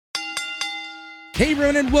Hey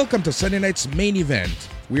everyone, and welcome to Sunday night's main event.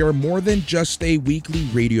 We are more than just a weekly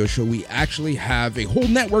radio show. We actually have a whole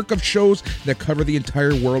network of shows that cover the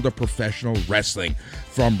entire world of professional wrestling.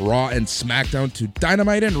 From Raw and SmackDown to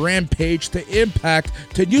Dynamite and Rampage to Impact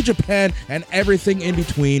to New Japan and everything in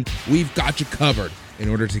between, we've got you covered. In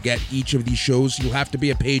order to get each of these shows, you'll have to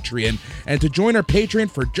be a Patreon. And to join our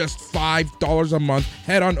Patreon for just $5 a month,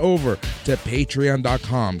 head on over to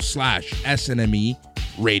patreon.com/SNME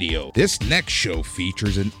Radio. This next show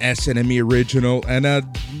features an SNME original and a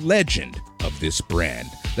legend of this brand.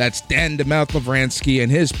 That's Dan DeMouth Lavransky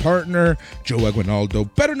and his partner, Joe Aguinaldo,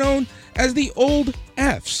 better known as the Old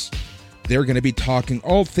Fs. They're going to be talking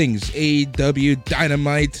all things AEW,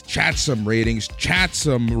 Dynamite, chat some ratings, chat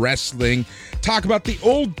some wrestling, talk about the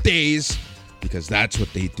old days, because that's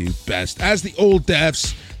what they do best. As the Old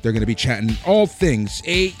Fs, they're going to be chatting all things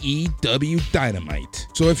AEW Dynamite.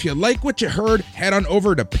 So if you like what you heard, head on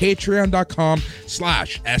over to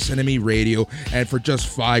patreon.com/SNME Radio. And for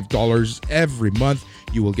just $5 every month,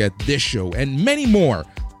 you will get this show and many more.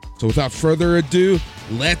 So without further ado,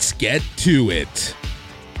 let's get to it.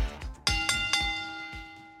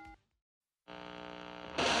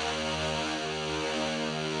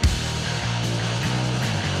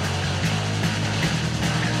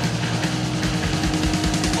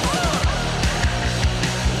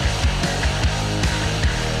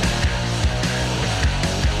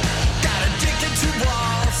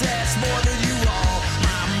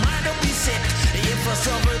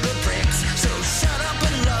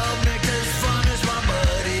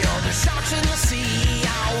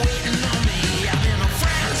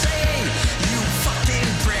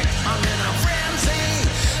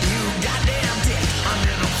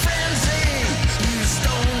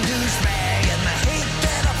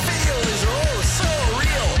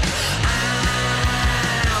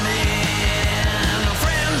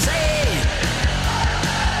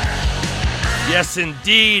 Yes,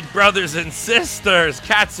 indeed, brothers and sisters,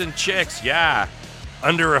 cats and chicks, yeah.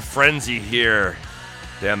 Under a frenzy here.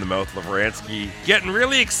 Dan the Mouth Lavransky getting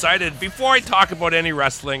really excited. Before I talk about any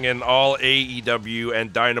wrestling and all AEW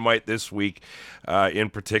and Dynamite this week in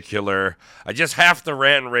particular, I just have to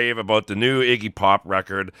rant and rave about the new Iggy Pop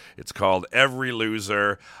record. It's called Every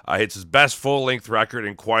Loser. It's his best full-length record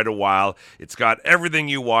in quite a while. It's got everything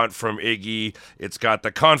you want from Iggy. It's got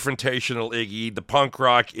the confrontational Iggy, the punk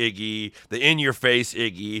rock Iggy, the in-your-face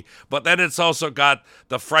Iggy, but then it's also got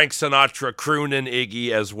the Frank Sinatra crooning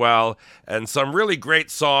Iggy as well, and some really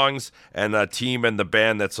great songs, and a team and the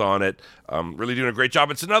band that's on it really doing a great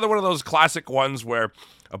job. It's another one of those classic ones where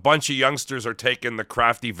a bunch of youngsters are taking the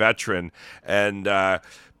crafty veteran and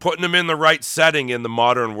putting him in the right setting in the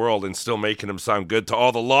modern world and still making him sound good to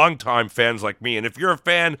all the longtime fans like me. And if you're a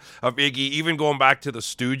fan of Iggy, even going back to the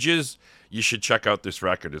Stooges, you should check out this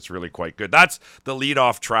record. It's really quite good. That's the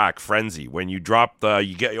lead-off track, Frenzy. When you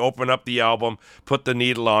you open up the album, put the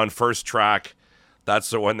needle on, first track.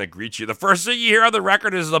 That's the one that greets you. The first thing you hear on the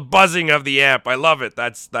record is the buzzing of the amp. I love it.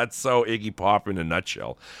 That's so Iggy Pop in a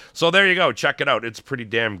nutshell. So there you go. Check it out. It's pretty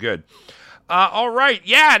damn good. All right.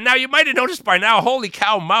 Yeah, now you might have noticed by now, holy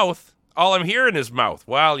cow, mouth. All I'm hearing is mouth.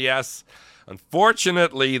 Well, yes.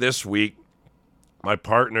 Unfortunately, this week, my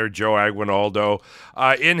partner, Joe Aguinaldo,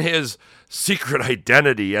 in his secret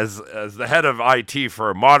identity as the head of IT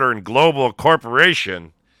for a modern global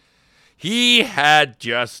corporation, he had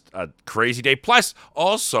just a crazy day. Plus,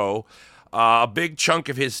 also, a big chunk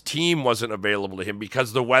of his team wasn't available to him because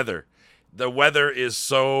of the weather. The weather is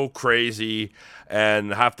so crazy,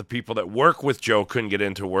 and half the people that work with Joe couldn't get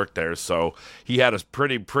into work there. So he had a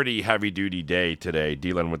pretty heavy-duty day today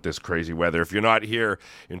dealing with this crazy weather. If you're not here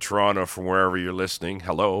in Toronto from wherever you're listening,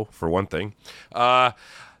 hello, for one thing.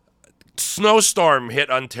 Snowstorm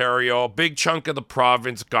hit Ontario. A big chunk of the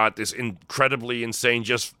province got this incredibly insane,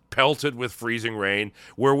 just pelted with freezing rain.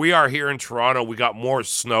 Where we are here in Toronto, we got more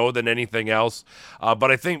snow than anything else.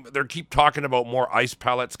 But I think they keep talking about more ice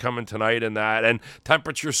pellets coming tonight and that. And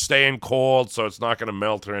temperatures staying cold, so it's not going to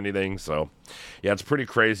melt or anything. So, yeah, it's pretty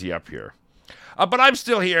crazy up here. But I'm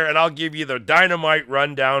still here, and I'll give you the Dynamite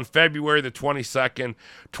rundown. February the 22nd,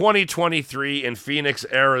 2023 in Phoenix,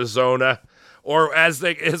 Arizona. Or as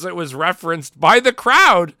it was referenced by the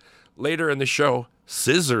crowd later in the show,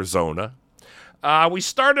 Scissorzona. We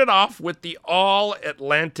started off with the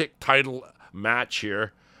All-Atlantic title match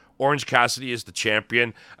here. Orange Cassidy is the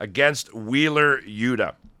champion against Wheeler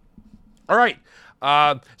Yuta. All right.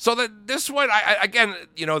 So this one, again,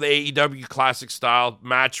 the AEW classic style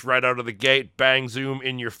match right out of the gate, bang, zoom,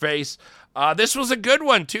 in your face. This was a good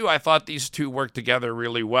one, too. I thought these two worked together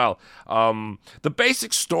really well. The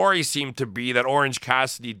basic story seemed to be that Orange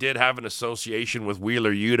Cassidy did have an association with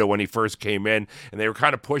Wheeler Yuta when he first came in, and they were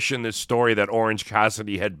kind of pushing this story that Orange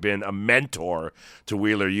Cassidy had been a mentor to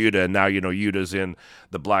Wheeler Yuta, and now, Yuta's in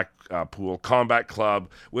the Blackpool Combat Club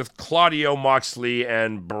with Claudio, Moxley,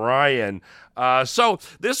 and Bryan. So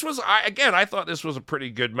this was, I thought this was a pretty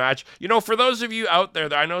good match. For those of you out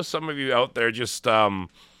there, I know some of you out there just...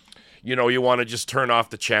 you want to just turn off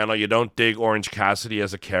the channel. You don't dig Orange Cassidy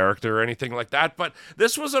as a character or anything like that. But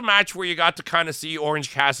this was a match where you got to kind of see Orange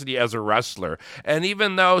Cassidy as a wrestler. And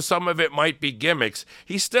even though some of it might be gimmicks,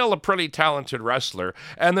 he's still a pretty talented wrestler.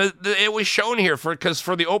 And it was shown here because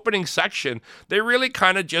for the opening section, they really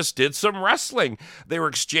kind of just did some wrestling. They were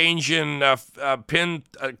exchanging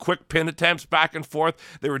quick pin attempts back and forth.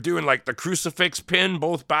 They were doing like the crucifix pin,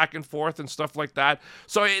 both back and forth and stuff like that.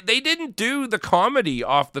 So they didn't do the comedy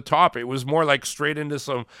off the top. It was more like straight into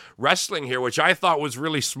some wrestling here, which I thought was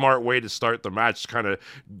really smart way to start the match, kind of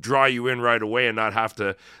draw you in right away and not have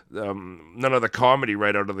to, none of the comedy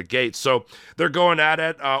right out of the gate. So they're going at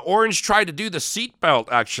it. Orange tried to do the seatbelt,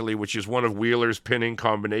 actually, which is one of Wheeler's pinning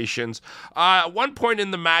combinations. At one point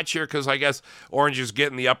in the match here, because I guess Orange is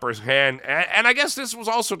getting the upper hand, and I guess this was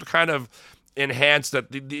also to kind of enhance that,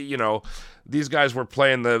 these guys were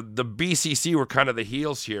playing the BCC were kind of the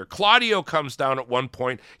heels here. Claudio comes down at one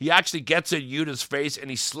point. He actually gets at Yuta's face and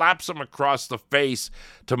he slaps him across the face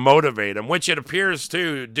to motivate him, which it appears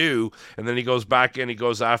to do. And then he goes back in. He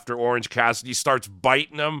goes after Orange Cassidy, starts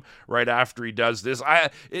biting him right after he does this.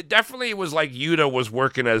 It definitely was like Yuta was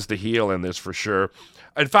working as the heel in this for sure.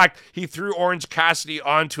 In fact, he threw Orange Cassidy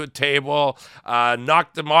onto a table,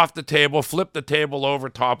 knocked him off the table, flipped the table over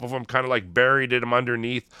top of him, kind of like buried him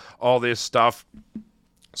underneath all this stuff.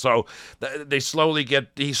 So he slowly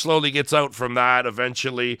gets out from that.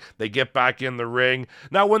 Eventually, they get back in the ring.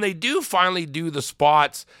 Now, when they do finally do the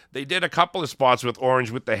spots, they did a couple of spots with Orange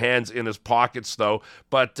with the hands in his pockets, though.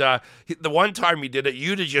 But the one time he did it,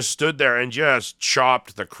 Yuta just stood there and just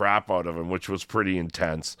chopped the crap out of him, which was pretty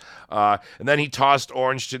intense. And then he tossed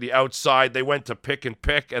Orange to the outside. They went to pick and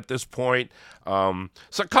pick at this point. So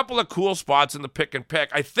a couple of cool spots in the pick and pick.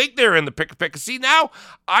 I think they're in the pick and pick. See, now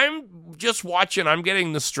I'm just watching. I'm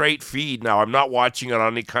getting the straight feed now. I'm not watching it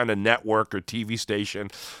on any kind of network or TV station.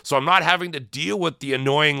 So I'm not having to deal with the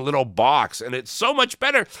annoying little box. And it's so much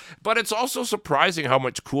better. But it's also surprising how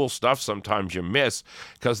much cool stuff sometimes you miss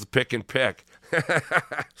because the pick and pick.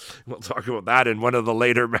 We'll talk about that in one of the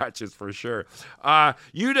later matches for sure.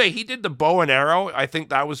 Yuta, he did the bow and arrow. I think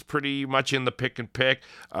that was pretty much in the pick and pick.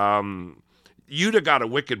 Yuta got a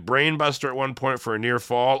wicked brainbuster at one point for a near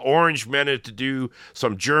fall. Orange managed to do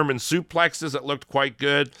some German suplexes that looked quite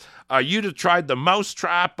good. Yuta tried the mouse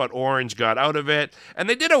trap, but Orange got out of it. And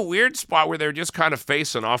they did a weird spot where they were just kind of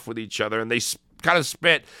facing off with each other, and they kind of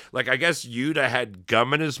spit, like I guess Yuta had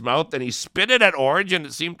gum in his mouth, and he spit it at Orange, and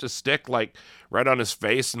it seemed to stick like right on his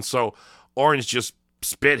face. And so Orange just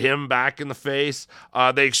spit him back in the face.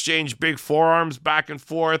 They exchanged big forearms back and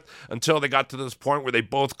forth until they got to this point where they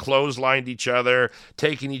both clotheslined each other,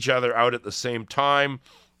 taking each other out at the same time.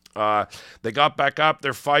 They got back up.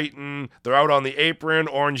 They're fighting. They're out on the apron.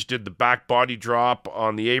 Orange did the back body drop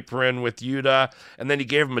on the apron with Yuta, and then he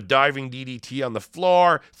gave him a diving DDT on the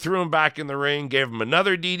floor, threw him back in the ring, gave him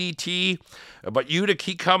another DDT. But Yuta,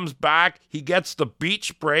 he comes back. He gets the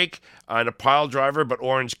beach break and a pile driver, but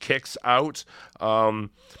Orange kicks out. And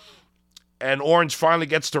Orange finally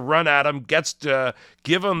gets to run at him, gets to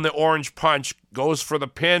give him the orange punch, goes for the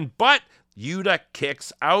pin, but Yuta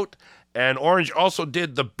kicks out. And Orange also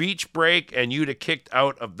did the beach break, and Yuta kicked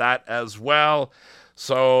out of that as well.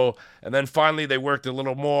 So, and then finally they worked a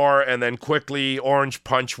little more, and then quickly Orange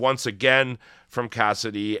punch once again from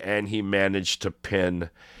Cassidy, and he managed to pin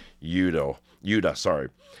Yuta.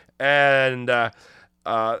 And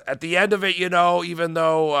at the end of it, even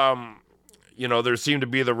though there seemed to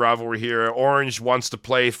be the rivalry here. Orange wants to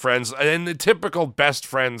play friends in the typical best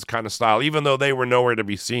friends kind of style, even though they were nowhere to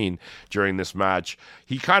be seen during this match.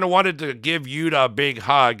 He kind of wanted to give Yuta a big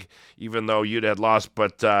hug, even though Yuta had lost.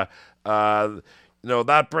 But that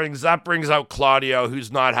brings out Claudio,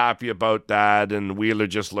 who's not happy about that, and Wheeler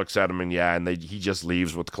just looks at him and he just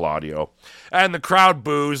leaves with Claudio. And the crowd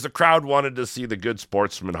boos. The crowd wanted to see the good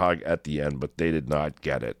sportsman hug at the end, but they did not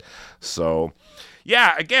get it. So.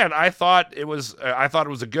 Yeah, again, I thought it was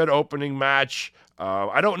a good opening match.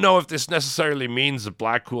 I don't know if this necessarily means the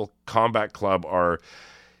Blackpool Combat Club are,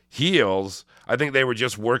 heels. I think they were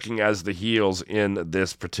just working as the heels in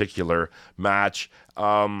this particular match.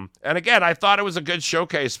 And again, I thought it was a good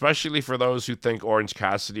showcase, especially for those who think Orange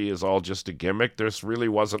Cassidy is all just a gimmick. There really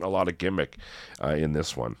wasn't a lot of gimmick in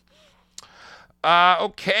this one.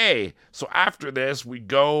 Okay, so after this, we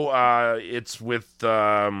go, it's with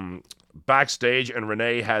backstage, and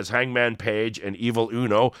Renee has Hangman Page and Evil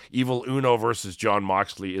Uno. Evil Uno versus Jon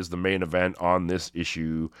Moxley is the main event on this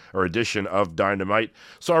issue, or edition of Dynamite.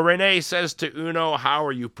 So Renee says to Uno, how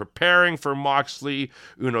are you preparing for Moxley?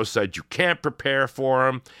 Uno said, you can't prepare for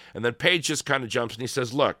him. And then Page just kind of jumps and he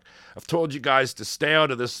says, look, I've told you guys to stay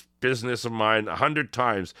out of this business of mine 100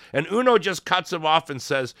 times. And Uno just cuts him off and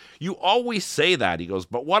says, you always say that. He goes,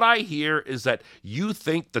 but what I hear is that you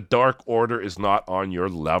think the Dark Order is not on your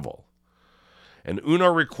level. And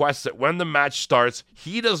Uno requests that when the match starts,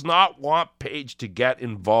 he does not want Page to get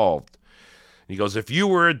involved. He goes, if you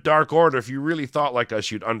were a Dark Order, if you really thought like us,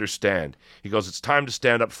 you'd understand. He goes, it's time to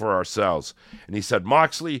stand up for ourselves. And he said,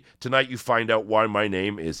 Moxley, tonight you find out why my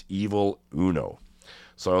name is Evil Uno.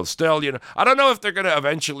 So still, I don't know if they're going to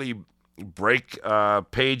eventually break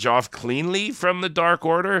Page off cleanly from the Dark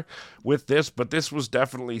Order with this, but this was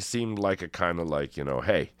definitely seemed like a kind of like,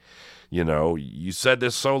 hey, you said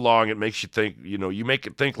this so long, it makes you think, you make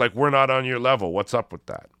it think like we're not on your level. What's up with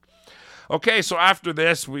that? Okay, so after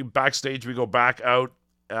this, we go back out.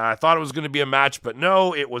 I thought it was going to be a match, but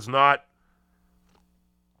no, it was not.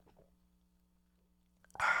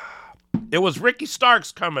 It was Ricky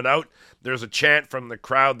Starks coming out. There's a chant from the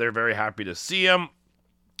crowd. They're very happy to see him.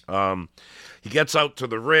 He gets out to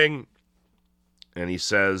the ring, and he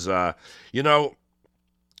says, I'd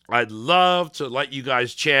love to let you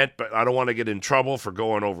guys chant, but I don't want to get in trouble for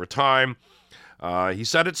going over time. He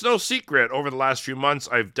said, it's no secret. Over the last few months,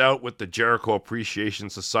 I've dealt with the Jericho Appreciation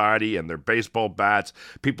Society and their baseball bats,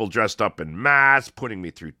 people dressed up in masks, putting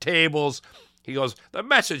me through tables. He goes, the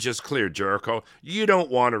message is clear, Jericho. You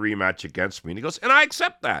don't want a rematch against me. And he goes, and I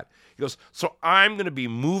accept that. He goes, so I'm going to be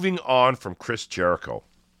moving on from Chris Jericho.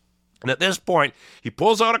 And at this point, he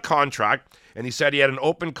pulls out a contract, and he said he had an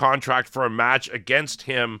open contract for a match against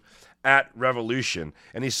him at Revolution.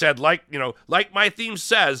 And he said, like my theme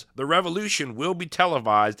says, the Revolution will be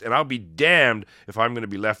televised, and I'll be damned if I'm going to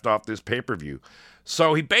be left off this pay-per-view.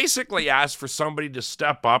 So he basically asked for somebody to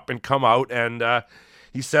step up and come out, and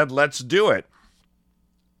he said, let's do it.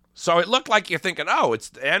 So it looked like you're thinking, oh, it's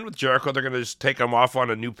the end with Jericho. They're going to just take him off on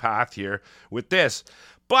a new path here with this.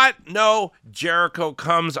 But no, Jericho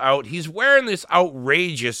comes out. He's wearing this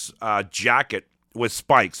outrageous jacket with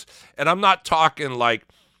spikes. And I'm not talking like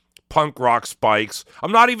punk rock spikes.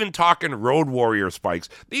 I'm not even talking Road Warrior spikes.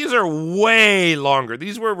 These are way longer.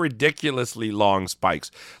 These were ridiculously long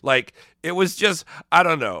spikes. Like, it was just, I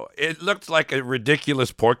don't know. It looked like a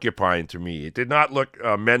ridiculous porcupine to me. It did not look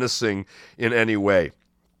menacing in any way.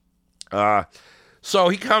 So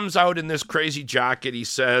he comes out in this crazy jacket. He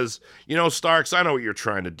says, Starks, I know what you're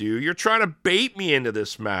trying to do. You're trying to bait me into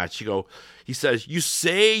this match. He says, you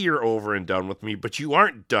say you're over and done with me, but you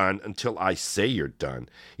aren't done until I say you're done.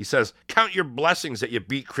 He says, count your blessings that you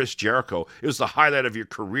beat Chris Jericho. It was the highlight of your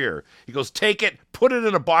career. He goes, take it, put it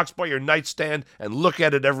in a box by your nightstand, and look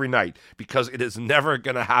at it every night, because it is never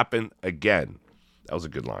going to happen again. That was a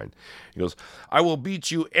good line. He goes, I will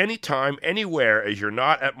beat you anytime, anywhere, as you're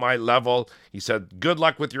not at my level. He said, good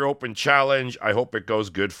luck with your open challenge. I hope it goes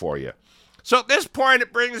good for you. So at this point,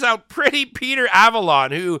 it brings out Pretty Peter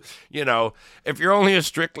Avalon, who, if you're only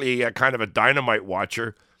strictly a kind of a Dynamite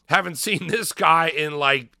watcher, haven't seen this guy in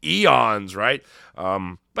like eons, right?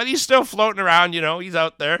 But he's still floating around, he's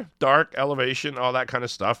out there, Dark, Elevation, all that kind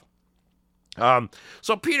of stuff.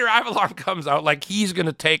 So Peter Avalon comes out like he's going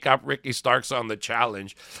to take up Ricky Starks on the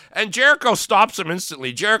challenge, and Jericho stops him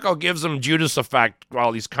instantly. Jericho gives him Judas effect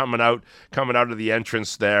while he's coming out of the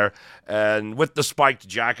entrance there, and with the spiked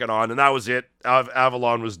jacket on, and that was it.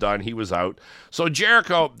 Avalon was done. He was out. So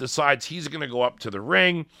Jericho decides he's going to go up to the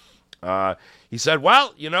ring. He said,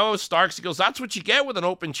 well, Starks, he goes, that's what you get with an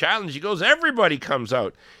open challenge. He goes, everybody comes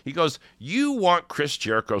out. He goes, you want Chris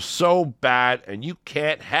Jericho so bad, and you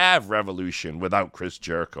can't have Revolution without Chris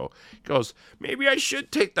Jericho. He goes, maybe I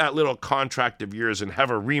should take that little contract of yours and have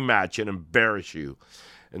a rematch and embarrass you.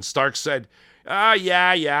 And Starks said,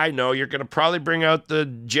 yeah, I know. You're going to probably bring out the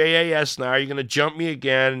JAS now. You're going to jump me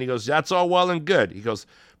again. And he goes, that's all well and good. He goes,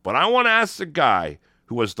 but I want to ask the guy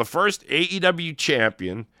who was the first AEW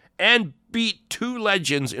champion and beat two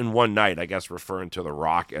legends in one night, I guess referring to The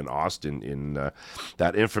Rock and Austin in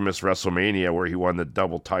that infamous WrestleMania where he won the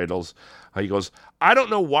double titles. He goes, I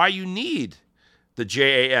don't know why you need the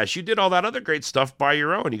JAS. You did all that other great stuff by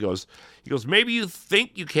your own. He goes, maybe you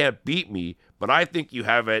think you can't beat me, but I think you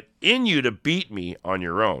have it in you to beat me on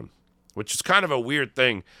your own, which is kind of a weird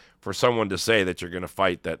thing for someone to say, that you're going to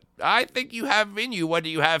fight that I think you have in you. What do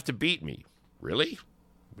you have to beat me? Really?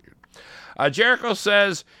 Weird. Jericho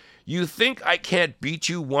says, you think I can't beat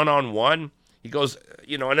you one-on-one? He goes,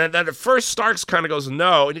 and then at first Starks kind of goes,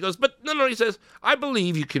 no. And he goes, but no, he says, I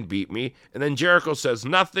believe you can beat me. And then Jericho says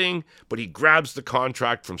nothing, but he grabs the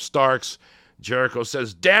contract from Starks. Jericho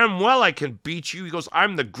says, damn well I can beat you. He goes,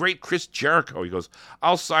 I'm the great Chris Jericho. He goes,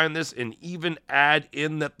 I'll sign this and even add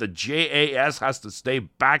in that the JAS has to stay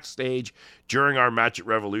backstage during our match at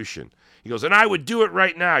Revolution. He goes, and I would do it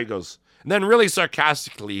right now. He goes, and then really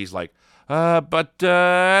sarcastically, he's like, but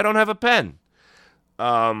I don't have a pen.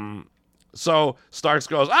 So Starks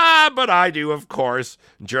goes, but I do, of course.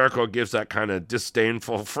 And Jericho gives that kind of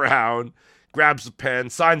disdainful frown, grabs the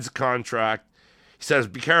pen, signs the contract. He says,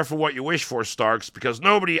 be careful what you wish for, Starks, because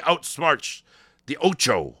nobody outsmarts the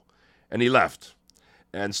Ocho. And he left.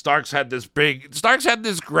 And Starks had this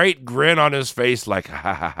great grin on his face, like,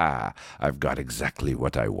 ha, I've got exactly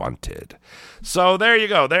what I wanted. So there you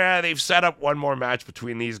go. They've set up one more match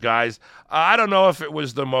between these guys. I don't know if it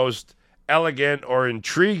was the most elegant or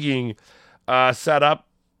intriguing setup,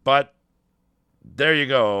 but there you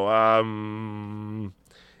go.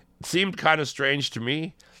 It seemed kind of strange to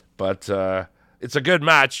me, but it's a good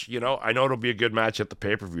match. I know it'll be a good match at the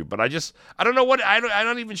pay-per-view, but I don't know what, I'm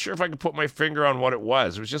not even sure if I can put my finger on what it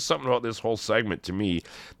was. It was just something about this whole segment to me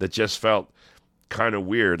that just felt kind of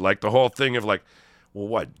weird. Like the whole thing of like, well,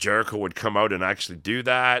 what, Jericho would come out and actually do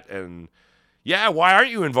that? And yeah, why aren't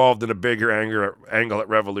you involved in a bigger angle at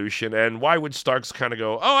Revolution? And why would Starks kind of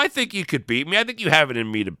go, oh, I think you could beat me. I think you have it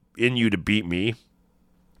in you to beat me.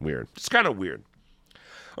 Weird. It's kind of weird.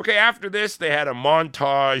 Okay, after this, they had a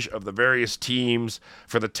montage of the various teams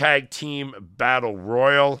for the Tag Team Battle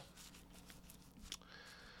Royal.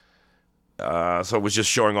 So it was just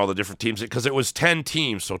showing all the different teams, because it was 10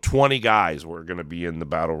 teams, so 20 guys were going to be in the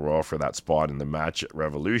Battle Royal for that spot in the match at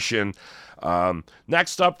Revolution.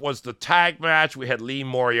 Next up was the tag match. We had Lee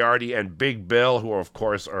Moriarty and Big Bill, who of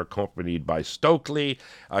course are accompanied by Stokely,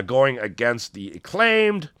 going against the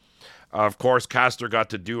Acclaimed. Of course, Caster got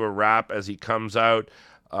to do a rap as he comes out.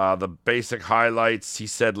 The basic highlights, he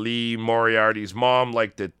said Lee Moriarty's mom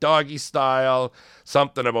liked it doggy style,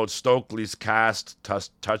 something about Stokely's cast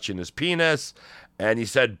touching his penis, and he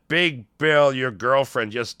said, Big Bill, your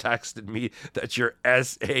girlfriend just texted me that you're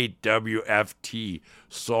SAWFT,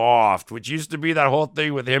 soft, which used to be that whole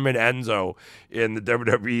thing with him and Enzo in the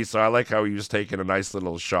WWE, so I like how he was taking a nice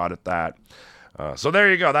little shot at that. So there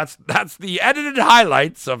you go. That's the edited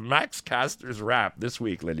highlights of Max Caster's rap this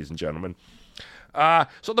week, ladies and gentlemen.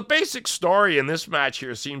 So the basic story in this match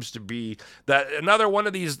here seems to be that another one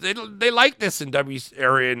of these, they like this in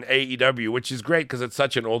AEW, which is great because it's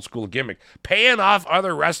such an old school gimmick, paying off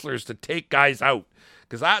other wrestlers to take guys out,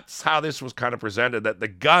 because that's how this was kind of presented, that the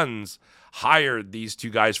Guns hired these two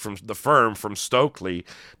guys from the firm, from Stokely,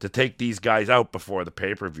 to take these guys out before the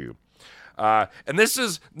pay-per-view. And this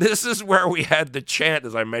is where we had the chant,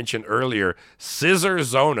 as I mentioned earlier, Scissor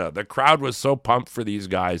Zona. The crowd was so pumped for these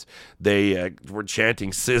guys, they were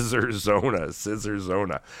chanting Scissor Zona, Scissor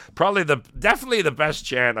Zona. Definitely the best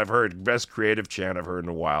chant I've heard, best creative chant I've heard in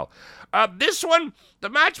a while. This one, the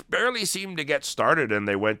match barely seemed to get started, and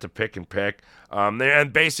they went to pick and pick.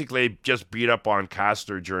 And basically just beat up on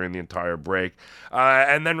Caster during the entire break.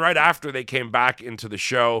 And then right after they came back into the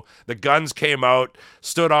show, the Guns came out,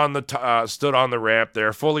 stood on the ramp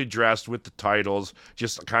there, fully dressed with the titles,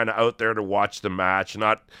 just kind of out there to watch the match,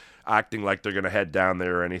 not acting like they're going to head down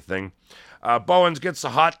there or anything. Bowens gets a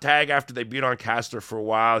hot tag after they beat on Caster for a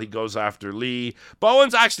while. He goes after Lee.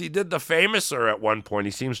 Bowens actually did the Famouser at one point.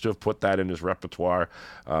 He seems to have put that in his repertoire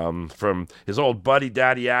from his old buddy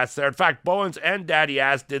Daddy Ass there. In fact, Bowens and Daddy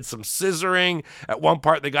Ass did some scissoring. At one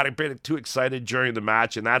part, they got a bit too excited during the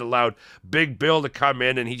match, and that allowed Big Bill to come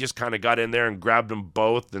in, and he just kind of got in there and grabbed them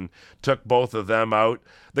both and took both of them out.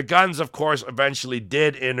 The Guns, of course, eventually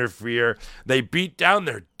did interfere. They beat down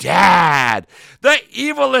their dad. The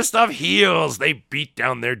evilest of heels. They beat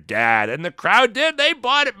down their dad. And the crowd did. They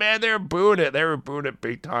bought it, man. They were booing it. They were booing it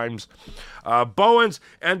big times. Bowens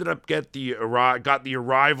ended up got the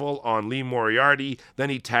arrival on Lee Moriarty. Then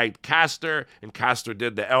he tagged Caster, and Caster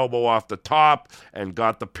did the elbow off the top and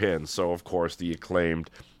got the pin. So, of course, the Acclaimed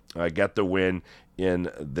get the win in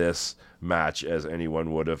this match, as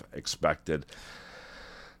anyone would have expected.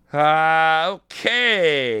 Okay.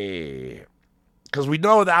 Because we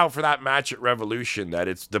know now for that match at Revolution that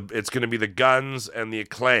it's going to be the Guns and the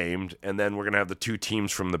Acclaimed, and then we're going to have the two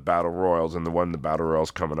teams from the Battle Royals, and the Battle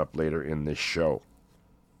Royals coming up later in this show.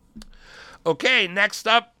 Okay, next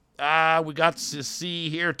up, we got to see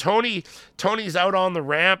here Tony's out on the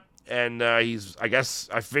ramp, and I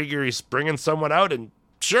figure he's bringing someone out, and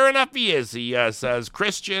sure enough he is. He says,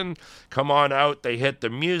 Christian, come on out. They hit the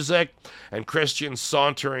music, and Christian's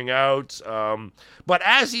sauntering out. But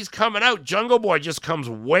as he's coming out, Jungle Boy just comes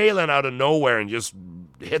wailing out of nowhere and just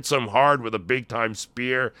hits him hard with a big-time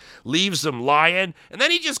spear, leaves him lying, and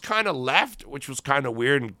then he just kind of left, which was kind of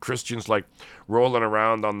weird, and Christian's like rolling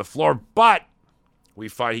around on the floor. But we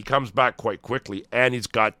find he comes back quite quickly, and he's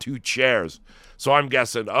got 2 chairs. So I'm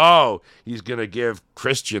guessing, he's going to give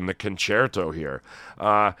Christian the concerto here.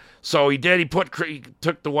 So he did. He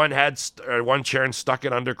took the one chair and stuck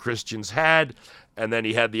it under Christian's head, and then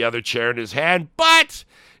he had the other chair in his hand. But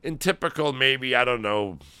in typical, maybe, I don't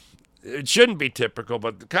know, it shouldn't be typical,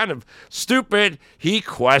 but kind of stupid, he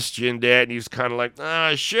questioned it, and he was kind of like,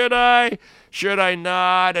 should I? Should I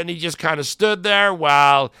not? And he just kind of stood there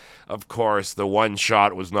while, of course, the one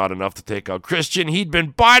shot was not enough to take out Christian. He'd been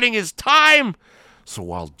biding his time. So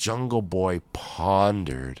while Jungle Boy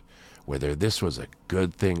pondered whether this was a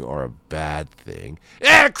good thing or a bad thing,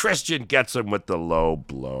 Christian gets him with the low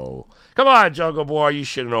blow. Come on, Jungle Boy, you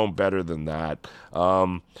should have known better than that.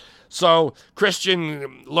 So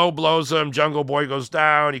Christian low blows him. Jungle Boy goes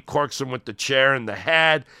down. He corks him with the chair in the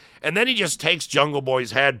head. And then he just takes Jungle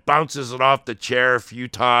Boy's head, bounces it off the chair a few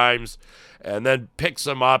times, and then picks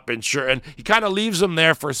him up. And he kind of leaves him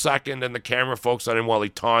there for a second, and the camera focuses on him while he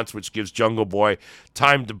taunts, which gives Jungle Boy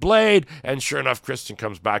time to blade. And sure enough, Christian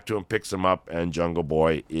comes back to him, picks him up, and Jungle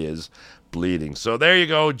Boy is bleeding. So there you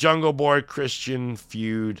go. Jungle Boy-Christian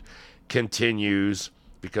feud continues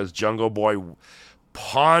because Jungle Boy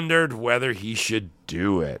pondered whether he should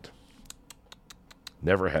do it.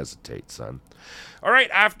 Never hesitate, son. All right,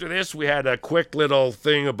 after this, we had a quick little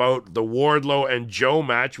thing about the Wardlow and Joe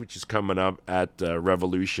match, which is coming up at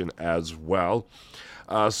Revolution as well.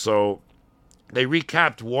 So they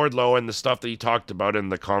recapped Wardlow and the stuff that he talked about in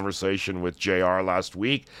the conversation with JR last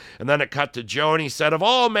week. And then it cut to Joe, and he said, of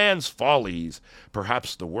all man's follies,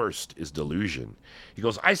 perhaps the worst is delusion. He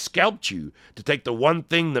goes, I scalped you to take the one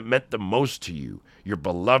thing that meant the most to you, your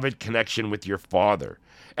beloved connection with your father,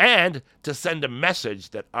 and to send a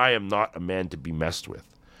message that I am not a man to be messed with.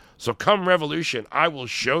 So come Revolution, I will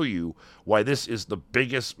show you why this is the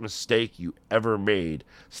biggest mistake you ever made,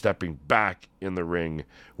 stepping back in the ring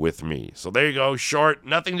with me. So there you go, short,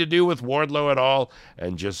 nothing to do with Wardlow at all,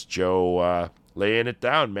 and just Joe laying it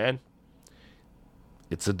down, man.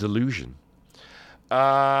 It's a delusion.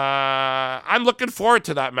 I'm looking forward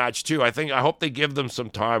to that match too. I hope they give them some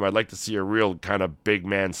time. I'd like to see a real kind of big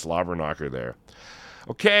man slobber knocker there.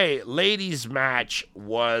 Okay, ladies' match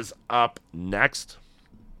was up next.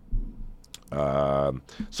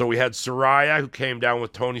 So we had Saraya, who came down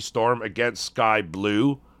with Toni Storm against Sky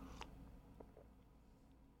Blue.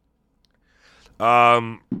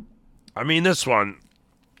 This one,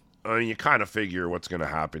 you kind of figure what's going to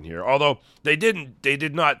happen here. Although they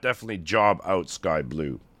did not definitely job out Sky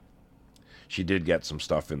Blue. She did get some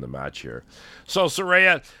stuff in the match here. So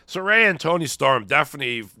Saraya and Toni Storm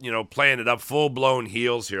definitely, playing it up, full-blown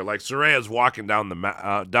heels here. Like Saraya's walking down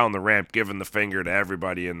the ramp, giving the finger to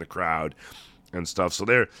everybody in the crowd and stuff. So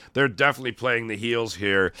they're definitely playing the heels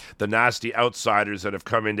here. The nasty outsiders that have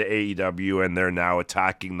come into AEW, and they're now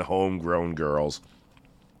attacking the homegrown girls.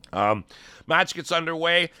 Match gets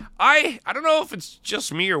underway. I don't know if it's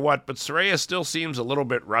just me or what, but Saraya still seems a little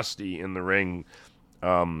bit rusty in the ring.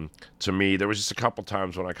 To me, there was just a couple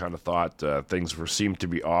times when I kind of thought things seemed to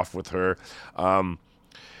be off with her.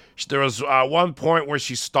 There was one point where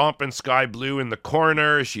she's stomping Sky Blue in the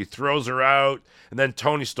corner. She throws her out, and then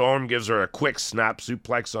Toni Storm gives her a quick snap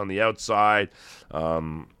suplex on the outside.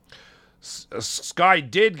 Sky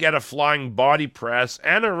did get a flying body press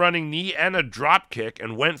and a running knee and a drop kick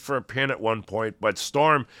and went for a pin at one point, but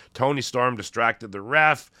Toni Storm distracted the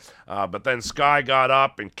ref, but then Sky got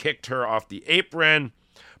up and kicked her off the apron,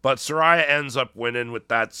 but Saraya ends up winning with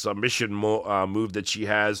that submission move that she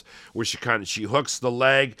has, where she hooks the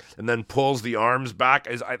leg and then pulls the arms back.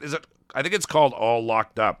 I think it's called All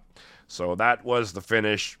Locked Up. So that was the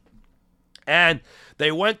finish. And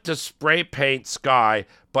they went to spray paint Sky,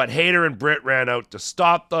 but Hayter and Britt ran out to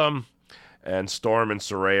stop them, and Storm and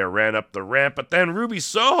Saraya ran up the ramp. But then Ruby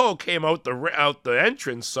Soho came out the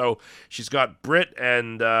entrance, so she's got Britt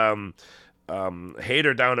and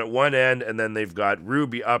Hayter down at one end, and then they've got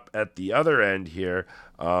Ruby up at the other end here.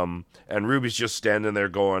 And Ruby's just standing there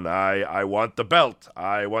going, I want the belt.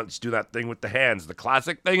 I want to do that thing with the hands, the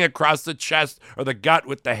classic thing across the chest or the gut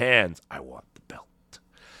with the hands. I want the belt.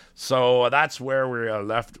 So that's where we're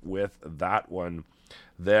left with that one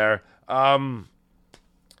there.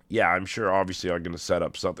 yeah, I'm sure obviously I'm going to set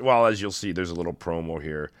up something. Well, as you'll see, there's a little promo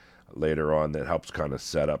here later on that helps kind of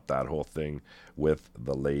set up that whole thing with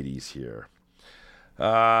the ladies here.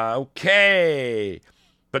 Okay.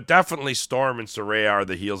 But definitely Storm and Saraya are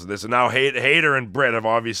the heels of this. And now Hayter and Britt have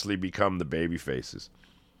obviously become the baby faces.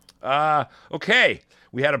 Okay.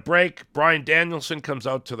 We had a break. Bryan Danielson comes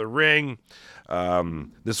out to the ring.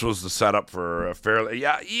 This was the setup for a fairly...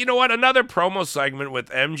 Yeah, you know what? Another promo segment with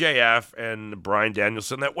MJF and Bryan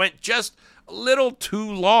Danielson that went just a little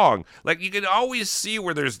too long. Like, you can always see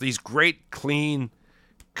where there's these great, clean...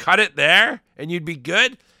 Cut it there, and you'd be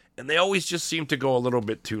good. And they always just seem to go a little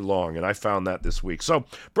bit too long, and I found that this week. So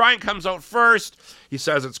Bryan comes out first. He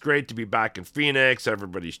says it's great to be back in Phoenix.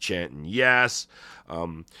 Everybody's chanting yes.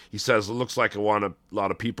 He says it looks like a lot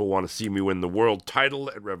of people want to see me win the world title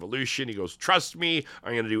at Revolution. He goes, trust me,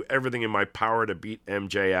 I'm going to do everything in my power to beat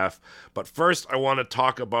MJF. But first, I want to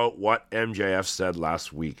talk about what MJF said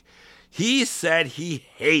last week. He said he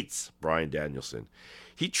hates Bryan Danielson.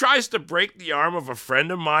 He tries to break the arm of a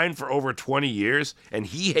friend of mine for over 20 years, and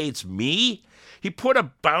he hates me? He put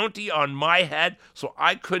a bounty on my head so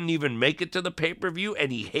I couldn't even make it to the pay-per-view,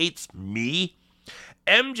 and he hates me?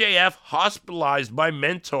 MJF hospitalized my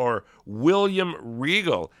mentor, William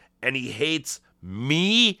Regal, and he hates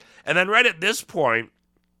me? And then right at this point,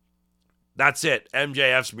 that's it.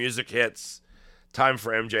 MJF's music hits. Time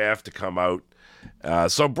for MJF to come out.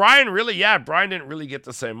 So Bryan didn't really get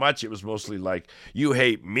to say much. It was mostly like, you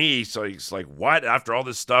hate me. So he's like, what? After all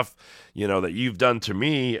this stuff, that you've done to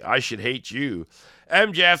me, I should hate you.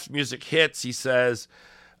 MJF's music hits. He says,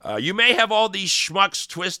 you may have all these schmucks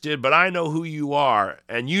twisted, but I know who you are,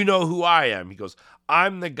 and you know who I am. He goes,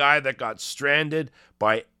 I'm the guy that got stranded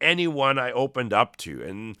by anyone I opened up to.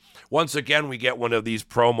 And once again, we get one of these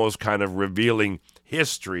promos kind of revealing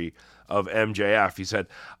history of MJF. He said,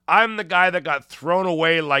 I'm the guy that got thrown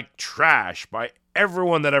away like trash by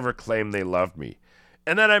everyone that ever claimed they loved me.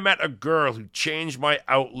 And then I met a girl who changed my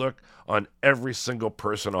outlook on every single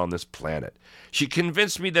person on this planet. She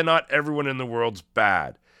convinced me that not everyone in the world's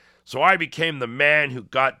bad. So I became the man who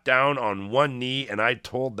got down on one knee, and I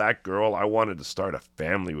told that girl I wanted to start a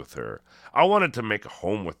family with her. I wanted to make a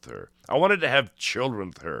home with her. I wanted to have children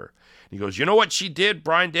with her. He goes, you know what she did,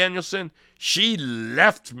 Bryan Danielson? She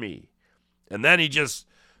left me. And then he just,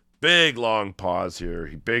 big long pause here,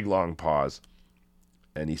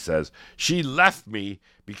 and he says, she left me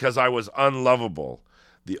because I was unlovable.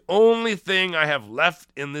 The only thing I have left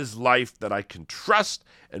in this life that I can trust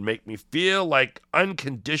and make me feel like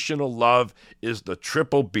unconditional love is the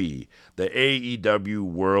Triple B, the AEW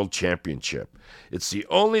World Championship. It's the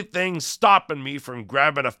only thing stopping me from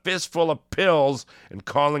grabbing a fistful of pills and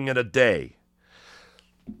calling it a day.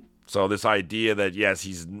 So this idea that, yes,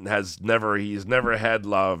 he's never had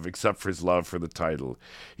love except for his love for the title.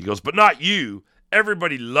 He goes, but not you.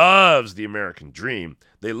 Everybody loves the American dream.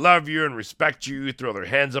 They love you and respect you, throw their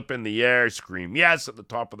hands up in the air, scream yes at the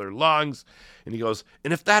top of their lungs. And he goes,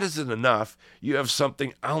 and if that isn't enough, you have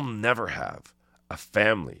something I'll never have. A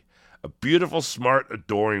family. A beautiful, smart,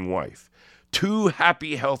 adoring wife. 2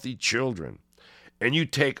 happy, healthy children. And you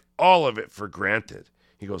take all of it for granted.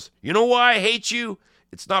 He goes, you know why I hate you?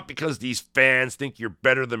 It's not because these fans think you're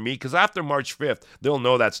better than me, because after March 5th, they'll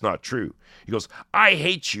know that's not true. He goes, I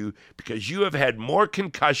hate you because you have had more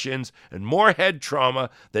concussions and more head trauma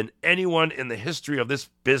than anyone in the history of this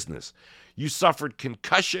business. You suffered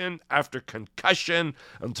concussion after concussion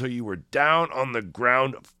until you were down on the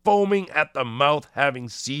ground, foaming at the mouth, having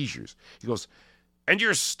seizures. He goes, and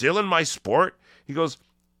you're still in my sport? He goes,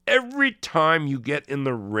 every time you get in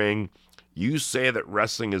the ring, you say that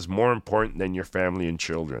wrestling is more important than your family and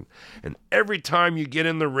children. And every time you get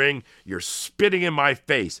in the ring, you're spitting in my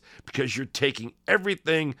face because you're taking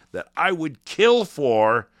everything that I would kill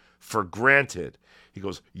for granted. He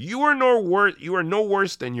goes, you are no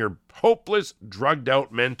worse than your hopeless,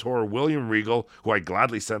 drugged-out mentor, William Regal, who I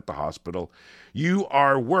gladly sent to hospital. You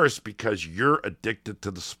are worse because you're addicted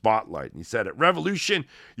to the spotlight. And he said, at Revolution,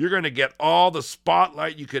 you're going to get all the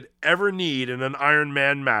spotlight you could ever need in an Iron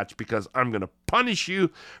Man match because I'm going to punish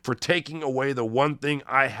you for taking away the one thing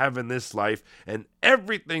I have in this life and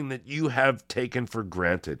everything that you have taken for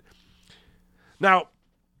granted. Now,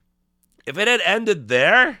 if it had ended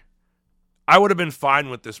there, I would have been fine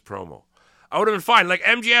with this promo. I would have been fine. Like,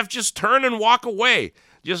 MJF, just turn and walk away.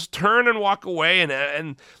 Just turn and walk away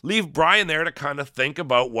and leave Bryan there to kind of think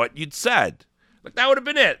about what you'd said. Like, that would have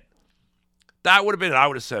been it. That would have been it. I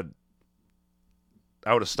would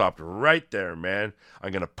have stopped right there, man.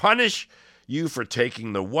 I'm going to punish you for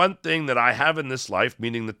taking the one thing that I have in this life,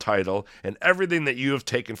 meaning the title, and everything that you have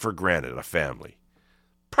taken for granted, a family.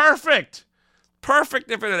 Perfect. Perfect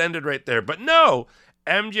if it had ended right there. But no,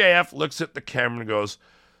 MJF looks at the camera and goes,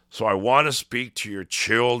 "So I want to speak to your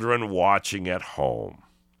children watching at home."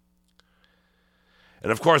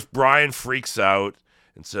 And of course, Brian freaks out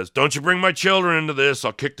and says, "Don't you bring my children into this.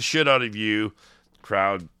 I'll kick the shit out of you." The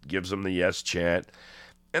crowd gives him the yes chant.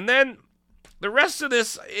 And then the rest of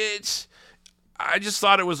this, I just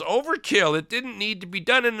thought it was overkill. It didn't need to be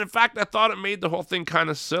done. And in fact, I thought it made the whole thing kind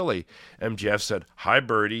of silly. MJF said, "Hi,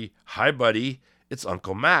 Birdie. Hi, buddy. It's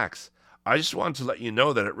Uncle Max. I just wanted to let you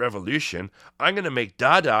know that at Revolution, I'm going to make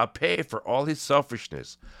Dada pay for all his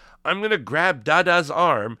selfishness. I'm going to grab Dada's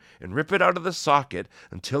arm and rip it out of the socket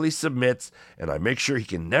until he submits, and I make sure he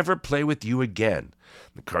can never play with you again."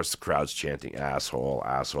 And of course, the crowd's chanting, "Asshole,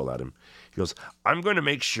 asshole" at him. He goes, "I'm going to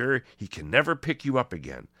make sure he can never pick you up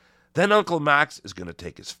again. Then Uncle Max is going to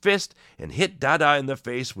take his fist and hit Dada in the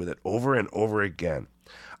face with it over and over again.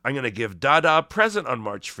 I'm going to give Dada a present on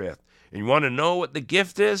March 5th. And you want to know what the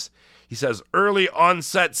gift is?" He says, "Early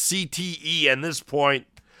onset CTE." And this point,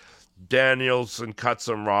 Danielson cuts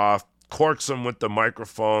him off, corks him with the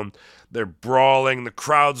microphone. They're brawling. The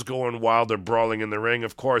crowd's going wild. They're brawling in the ring.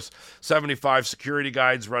 Of course, 75 security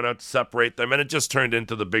guards run out to separate them, and it just turned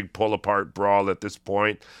into the big pull-apart brawl at this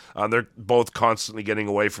point. They're both constantly getting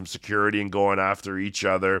away from security and going after each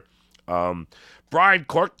other. Brian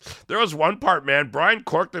corked. There was one part, man. Brian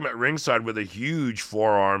corked him at ringside with a huge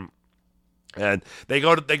forearm. And they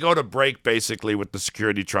go to break, basically, with the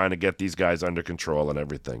security trying to get these guys under control and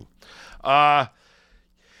everything.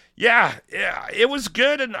 Yeah, it was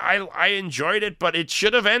good, and I enjoyed it, but it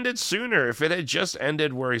should have ended sooner. If it had just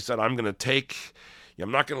ended where he said, I'm not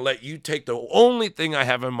going to let you take the only thing I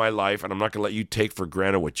have in my life, and I'm not going to let you take for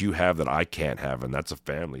granted what you have that I can't have, and that's a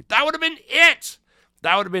family. That would have been it.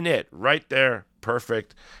 That would have been it. Right there.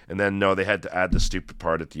 Perfect. And then, no, they had to add the stupid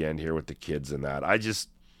part at the end here with the kids and that.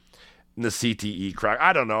 The CTE crack.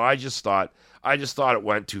 I don't know. I just thought it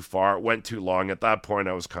went too far. It went too long. At that point,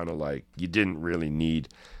 I was kind of like, you didn't really need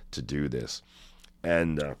to do this.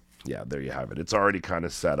 And yeah, there you have it. It's already kind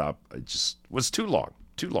of set up. It just was too long.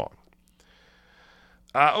 Too long.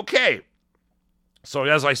 Okay. So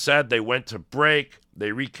as I said, they went to break. They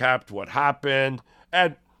recapped what happened.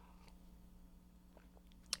 And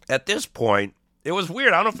at this point, it was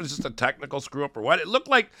weird. I don't know if it's just a technical screw up or what.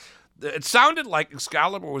 It sounded like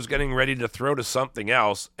Excalibur was getting ready to throw to something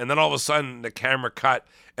else, and then all of a sudden the camera cut,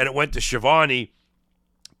 and it went to Shivani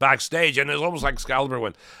backstage, and it was almost like Excalibur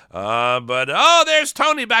went, there's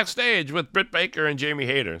Tony backstage with Britt Baker and Jamie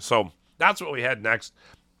Hayter. So that's what we had next.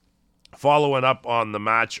 Following up on the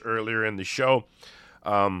match earlier in the show,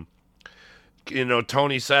 Tony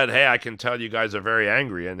said, "Hey, I can tell you guys are very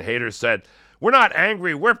angry," and Hayter said, "We're not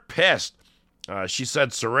angry, we're pissed." She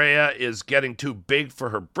said Saraya is getting too big for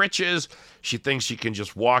her britches. She thinks she can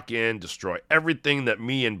just walk in, destroy everything that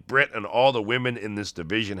me and Britt and all the women in this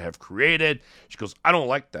division have created. She goes, "I don't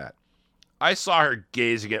like that. I saw her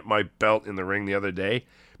gazing at my belt in the ring the other day.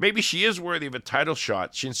 Maybe she is worthy of a title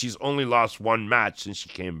shot since she's only lost one match since she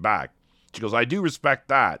came back." She goes, "I do respect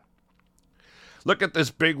that. Look at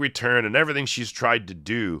this big return and everything she's tried to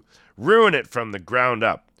do. Ruin it from the ground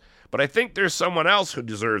up. But I think there's someone else who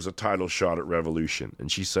deserves a title shot at Revolution." And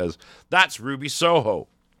she says, "That's Ruby Soho.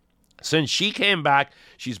 Since she came back,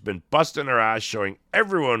 she's been busting her ass, showing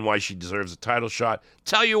everyone why she deserves a title shot.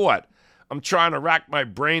 Tell you what, I'm trying to rack my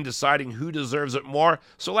brain deciding who deserves it more,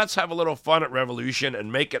 so let's have a little fun at Revolution and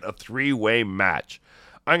make it a 3-way match.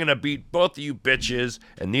 I'm going to beat both of you bitches,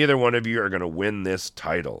 and neither one of you are going to win this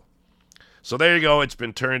title." So there you go. It's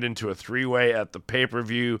been turned into a 3-way at the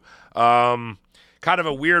pay-per-view. Kind of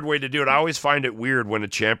a weird way to do it. I always find it weird when a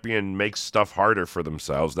champion makes stuff harder for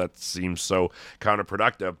themselves. That seems so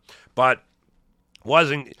counterproductive. But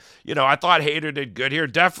I thought Hayter did good here.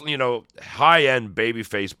 Definitely, high-end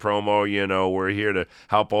babyface promo, we're here to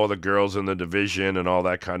help all the girls in the division and all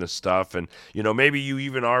that kind of stuff. And, maybe you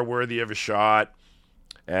even are worthy of a shot.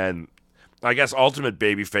 And I guess ultimate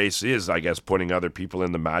babyface is, putting other people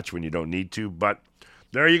in the match when you don't need to. But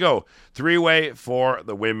there you go. 3-way for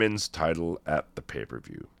the women's title at the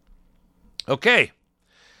pay-per-view. Okay.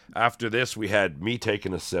 After this, we had me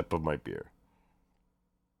taking a sip of my beer.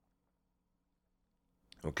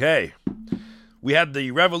 Okay. We had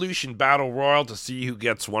the Revolution Battle Royal to see who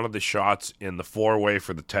gets one of the shots in the 4-way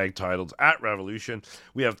for the tag titles at Revolution.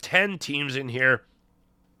 We have 10 teams in here.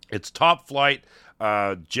 It's Top Flight,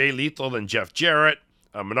 Jay Lethal and Jeff Jarrett.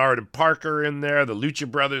 Menard and Parker in there. The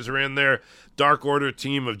Lucha Brothers are in there. Dark Order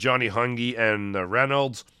team of Johnny Hungy and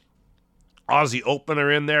Reynolds. Aussie Open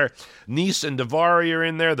are in there. Nice and Daivari are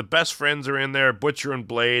in there. The Best Friends are in there. Butcher and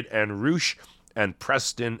Blade and Roosh and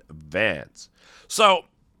Preston Vance. So,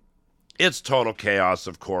 It's total chaos,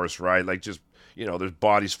 of course, right? Like, just, there's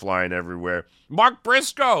bodies flying everywhere. Mark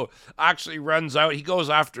Briscoe actually runs out. He goes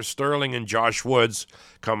after Sterling and Josh Woods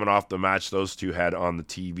coming off the match those two had on the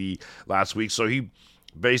TV last week. So he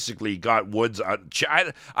basically got Woods out.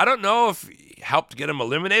 I don't know if he helped get him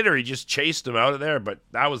eliminated or he just chased him out of there, but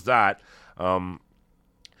that was that.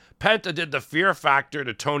 Penta did the Fear Factor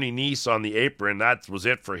to Tony Nese on the apron. That was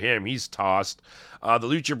it for him. He's tossed. The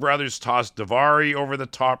Lucha Brothers tossed Daivari over the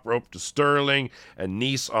top rope to Sterling and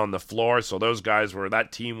Nese on the floor. So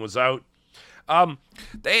that team was out.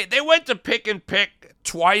 They went to pick and pick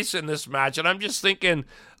twice in this match, and I'm just thinking,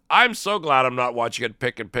 I'm so glad I'm not watching it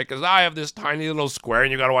pick and pick, because I have this tiny little square,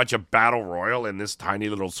 and you got to watch a battle royal in this tiny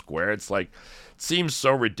little square. It's like, it seems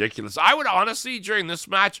so ridiculous. I would honestly, during this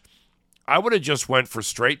match, I would have just went for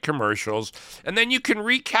straight commercials, and then you can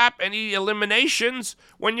recap any eliminations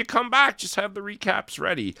when you come back. Just have the recaps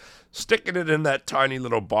ready. Sticking it in that tiny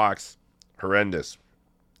little box. Horrendous.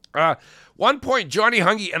 1 point, Johnny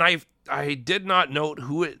Hungy, and I did not note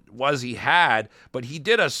who it was he had, but he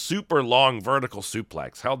did a super long vertical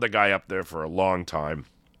suplex. Held the guy up there for a long time.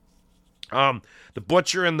 The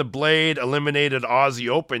Butcher and the Blade eliminated Aussie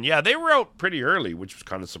Open. Yeah, they were out pretty early, which was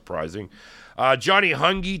kind of surprising. Johnny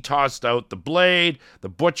Hungy tossed out the Blade. The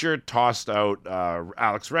Butcher tossed out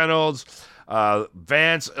Alex Reynolds.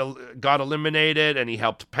 Vance got eliminated, and he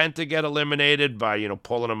helped Penta get eliminated by,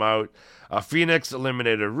 pulling him out. Phoenix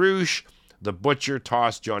eliminated Roosh. The Butcher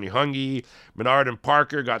tossed Johnny Hungy. Menard and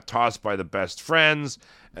Parker got tossed by the Best Friends.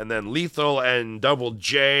 And then Lethal and Double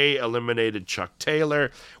J eliminated Chuck Taylor.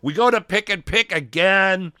 We go to pick and pick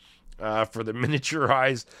again for the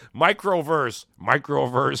miniaturized Microverse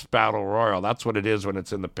Battle Royal. That's what it is when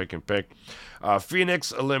it's in the pick and pick.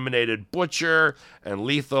 Phoenix eliminated Butcher, and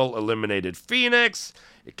Lethal eliminated Phoenix.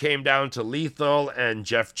 It came down to Lethal and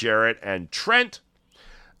Jeff Jarrett and Trent.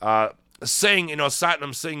 Singh,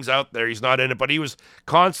 Satnam Singh's out there. He's not in it, but he was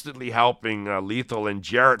constantly helping Lethal and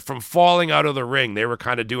Jarrett from falling out of the ring. They were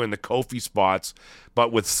kind of doing the Kofi spots,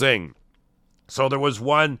 but with Singh. So there was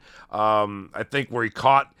one, I think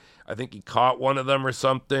he caught one of them or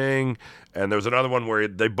something, and there was another one where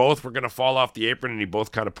they both were going to fall off the apron, and he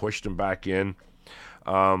both kind of pushed him back in.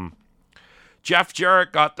 Jeff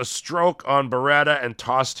Jarrett got the stroke on Beretta and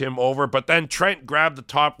tossed him over, but then Trent grabbed the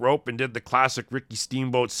top rope and did the classic Ricky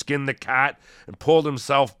Steamboat skin the cat and pulled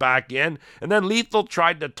himself back in. And then Lethal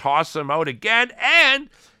tried to toss him out again, and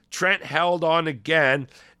Trent held on again.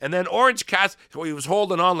 And then Orange Cassidy, he was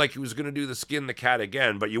holding on like he was going to do the skin the cat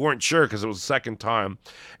again, but you weren't sure because it was the second time.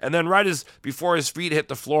 And then before his feet hit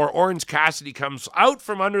the floor, Orange Cassidy comes out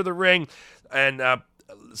from under the ring and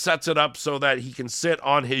sets it up so that he can sit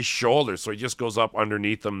on his shoulder. So he just goes up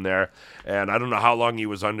underneath him there. And I don't know how long he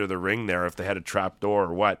was under the ring there, if they had a trap door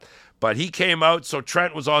or what. But he came out, so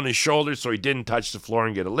Trent was on his shoulder, so he didn't touch the floor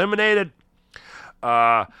and get eliminated.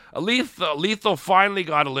 Lethal finally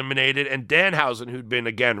got eliminated, and Danhausen, who'd been,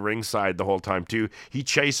 again, ringside the whole time, too, he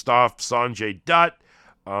chased off Sanjay Dutt.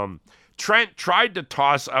 Trent tried to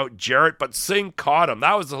toss out Jarrett, but Singh caught him.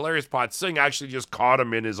 That was the hilarious part. Singh actually just caught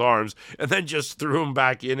him in his arms and then just threw him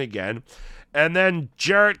back in again. And then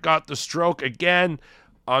Jarrett got the stroke again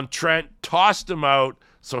on Trent, tossed him out,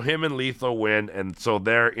 so him and Lethal win, and so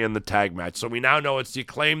they're in the tag match. So we now know it's the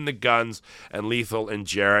Acclaim, the Guns, and Lethal and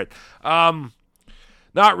Jarrett.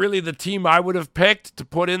 Not really the team I would have picked to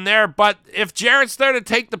put in there, but if Jarrett's there to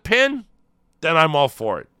take the pin, then I'm all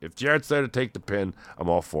for it. If Jarrett's there to take the pin, I'm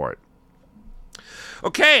all for it.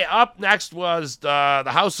 Okay, up next was the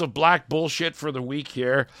House of Black bullshit for the week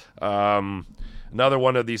here. Another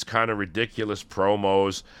one of these kind of ridiculous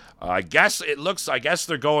promos. I guess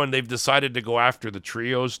they've decided to go after the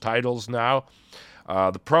trios titles now.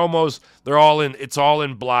 The promos, it's all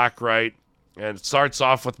in black, right? And it starts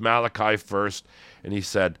off with Malachi first, and he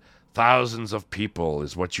said, "Thousands of people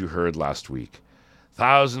is what you heard last week.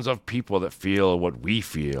 Thousands of people that feel what we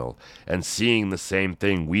feel and seeing the same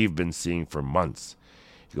thing we've been seeing for months."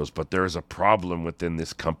 He goes, "But there is a problem within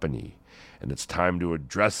this company, and it's time to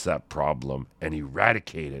address that problem and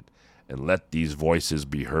eradicate it and let these voices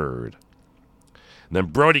be heard." And then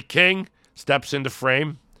Brody King steps into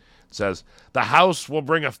frame, says, "The house will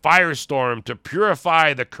bring a firestorm to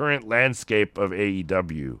purify the current landscape of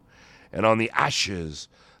AEW, and on the ashes,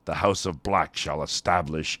 the House of Black shall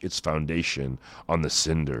establish its foundation on the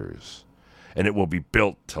cinders, and it will be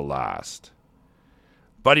built to last."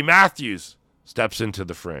 Buddy Matthews steps into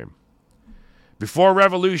the frame. "Before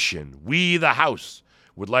Revolution, we, the House,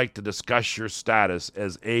 would like to discuss your status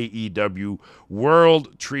as AEW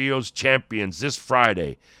World Trios Champions this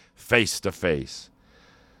Friday, face to face.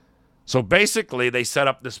 So basically, they set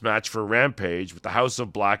up this match for Rampage with the House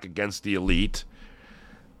of Black against the Elite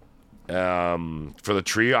for the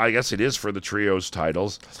trio. I guess it is for the trios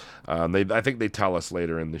titles. I think they tell us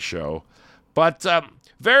later in the show. But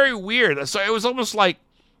very weird. So it was almost like,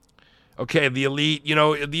 okay, the Elite,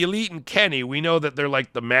 the Elite and Kenny, we know that they're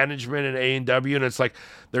like the management in A&W, and it's like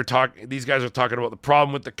these guys are talking about the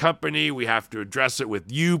problem with the company. We have to address it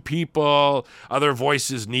with you people. Other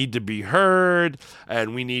voices need to be heard,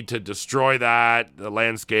 and we need to destroy the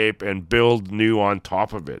landscape, and build new on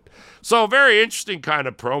top of it. So very interesting kind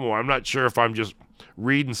of promo. I'm not sure if I'm just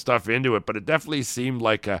reading stuff into it, but it definitely seemed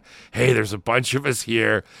like hey, there's a bunch of us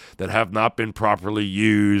here that have not been properly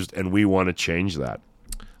used, and we want to change that.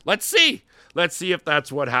 Let's see. Let's see if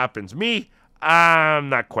that's what happens. I'm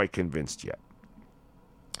not quite convinced yet.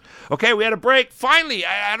 Okay, we had a break. Finally,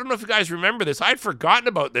 I don't know if you guys remember this. I'd forgotten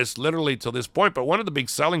about this literally till this point, but one of the big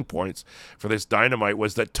selling points for this Dynamite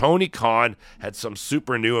was that Tony Khan had some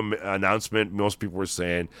super new announcement. Most people were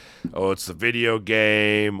saying, oh, it's the video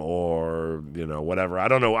game or, whatever. I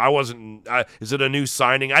don't know. I wasn't, is it a new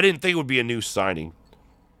signing? I didn't think it would be a new signing.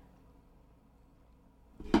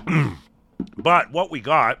 But what we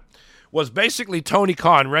got was basically Tony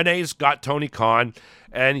Khan. Renee's got Tony Khan,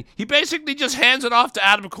 and he basically just hands it off to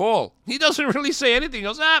Adam Cole. He doesn't really say anything. He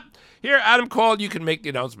goes, here, Adam Cole, you can make the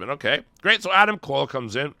announcement. Okay, great. So Adam Cole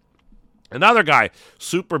comes in. Another guy,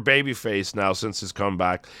 super babyface now since his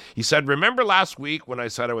comeback. He said, remember last week when I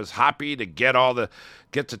said I was happy to get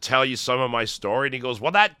to tell you some of my story? And he goes,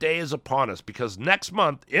 well, that day is upon us, because next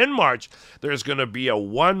month in March, there's going to be a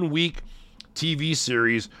 1-week TV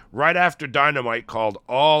series right after Dynamite called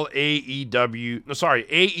AEW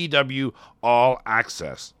All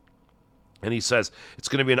Access. And he says, it's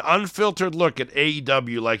going to be an unfiltered look at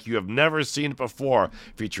AEW like you have never seen it before,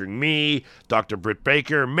 featuring me, Dr. Britt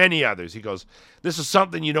Baker, many others. He goes, this is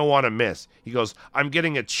something you don't want to miss. He goes, I'm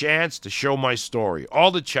getting a chance to show my story,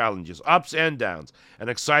 all the challenges, ups and downs, and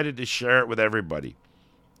excited to share it with everybody.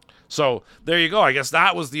 So there you go. I guess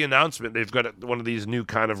that was the announcement. They've got one of these new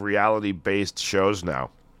kind of reality-based shows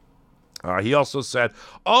now. He also said,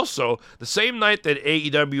 the same night that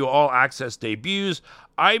AEW All Access debuts,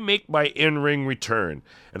 I make my in-ring return.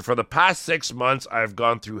 And for the past 6 months, I've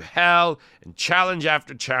gone through hell and challenge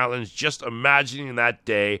after challenge, just imagining that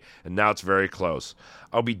day, and now it's very close.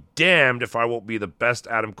 I'll be damned if I won't be the best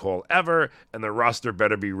Adam Cole ever, and the roster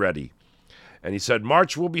better be ready. And he said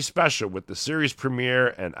March will be special with the series premiere,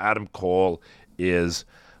 and Adam Cole is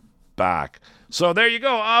back. So there you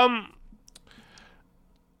go.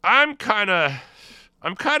 I'm kind of,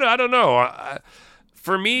 I don't know.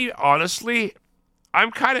 For me, honestly,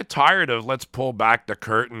 I'm kind of tired of let's pull back the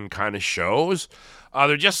curtain kind of shows.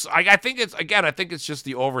 They're just, I think it's just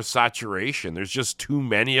the oversaturation. There's just too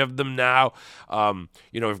many of them now.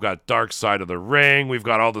 We've got Dark Side of the Ring. We've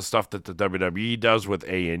got all the stuff that the WWE does with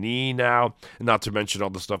A&E now, and not to mention all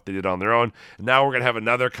the stuff they did on their own. And now we're going to have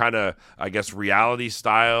another kind of, I guess, reality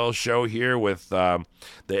style show here with the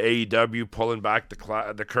AEW pulling back the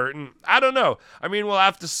curtain. I don't know. I mean, we'll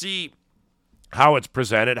have to see how it's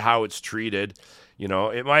presented, how it's treated.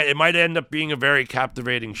 It might end up being a very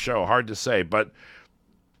captivating show. Hard to say, but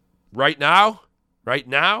right now,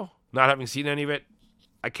 not having seen any of it,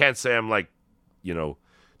 I can't say I'm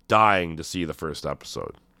dying to see the first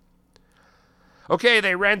episode. Okay,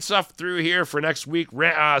 they ran stuff through here for next week.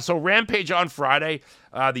 So Rampage on Friday,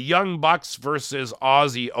 the Young Bucks versus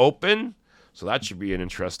Aussie Open. So that should be an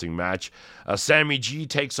interesting match. Sammy G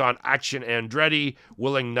takes on Action Andretti.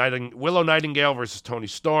 Willow Nightingale versus Tony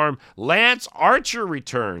Storm. Lance Archer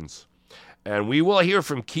returns. And we will hear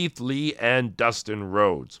from Keith Lee and Dustin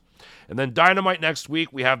Rhodes. And then Dynamite next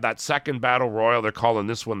week, we have that second Battle Royal. They're calling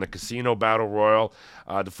this one the Casino Battle Royal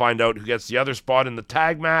to find out who gets the other spot in the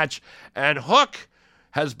tag match. And Hook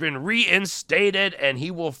has been reinstated, and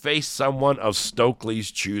he will face someone of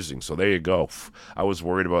Stokely's choosing. So there you go. I was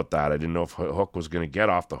worried about that. I didn't know if Hook was going to get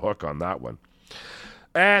off the hook on that one.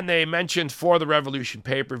 And they mentioned for the Revolution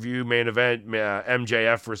pay-per-view main event,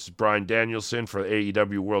 MJF versus Bryan Danielson for the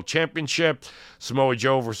AEW World Championship. Samoa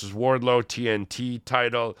Joe versus Wardlow, TNT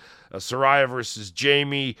title. Saraya versus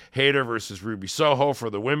Jamie. Hayter versus Ruby Soho for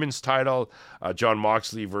the women's title. Jon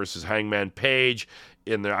Moxley versus Hangman Page.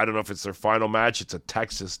 I don't know if it's their final match. It's a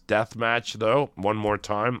Texas death match, though. One more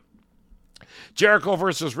time. Jericho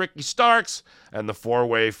versus Ricky Starks, and the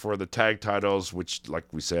four-way for the tag titles, which, like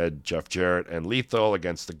we said, Jeff Jarrett and Lethal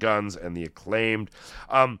against the Guns and the Acclaimed.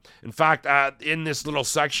 In fact, in this little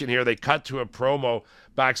section here, they cut to a promo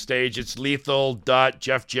backstage. It's Lethal, Dutt,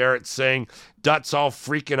 Jeff Jarrett saying, Dutt's all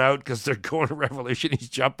freaking out because they're going to Revolution. He's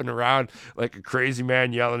jumping around like a crazy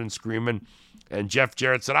man, yelling and screaming. And Jeff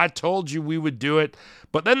Jarrett said, I told you we would do it.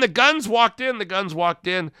 But then the Guns walked in.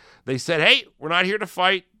 They said, hey, we're not here to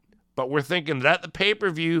fight, but we're thinking that at the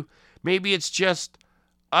pay-per-view, maybe it's just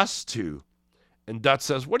us two. And Dutch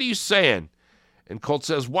says, what are you saying? And Colt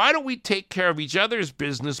says, why don't we take care of each other's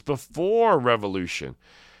business before Revolution?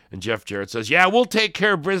 And Jeff Jarrett says, yeah, we'll take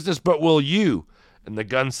care of business, but will you? And the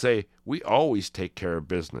Guns say, we always take care of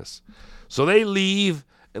business. So they leave,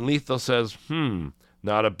 and Lethal says,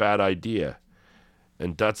 not a bad idea.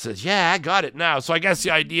 And Dutch says, yeah, I got it now. So I guess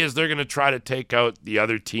the idea is they're going to try to take out the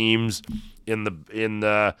other teams in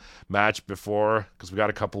the match before, because we got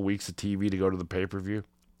a couple weeks of TV to go to the pay-per-view.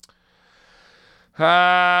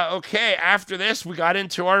 Okay, after this, we got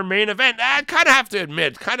into our main event. I kind of have to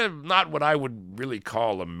admit, kind of not what I would really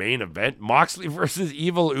call a main event. Moxley versus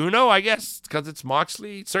Evil Uno, I guess, because it's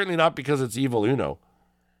Moxley. Certainly not because it's Evil Uno.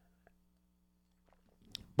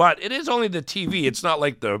 But it is only the TV. It's not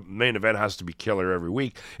like the main event has to be killer every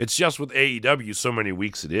week. It's just with AEW, so many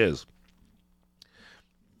weeks it is.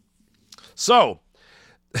 So,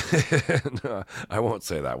 no, I won't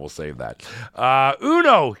say that. We'll save that.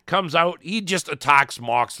 Uno comes out. He just attacks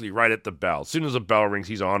Moxley right at the bell. As soon as the bell rings,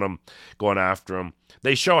 he's on him, going after him.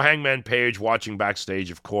 They show Hangman Page watching backstage,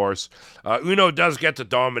 of course. Uno does get to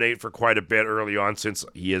dominate for quite a bit early on since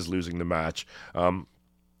he is losing the match.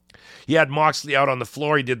 He had Moxley out on the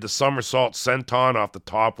floor. He did the somersault senton off the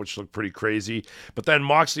top, which looked pretty crazy. But then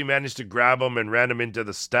Moxley managed to grab him and ran him into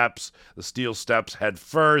the steps, the steel steps, head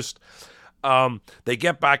first. They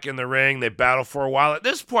get back in the ring. They battle for a while. At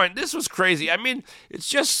this point, this was crazy. I mean, it's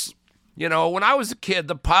just, when I was a kid,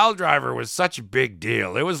 the pile driver was such a big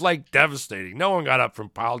deal. It was like devastating. No one got up from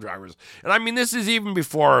pile drivers. And I mean, this is even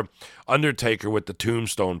before Undertaker with the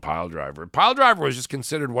tombstone pile driver. Pile driver was just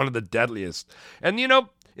considered one of the deadliest. And,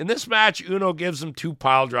 in this match, Uno gives him 2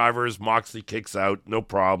 pile drivers. Moxley kicks out, no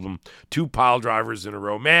problem. 2 pile drivers in a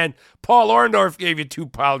row. Man, Paul Orndorff gave you 2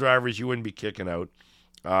 pile drivers, you wouldn't be kicking out.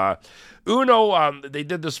 Uno, they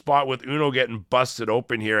did the spot with Uno getting busted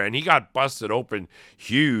open here, and he got busted open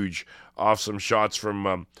huge off some shots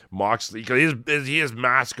from Moxley, because his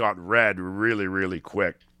mask got red really, really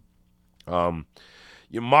quick.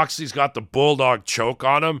 Moxley's got the bulldog choke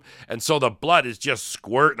on him, and so the blood is just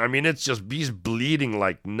squirting. I mean, he's bleeding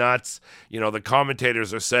like nuts. The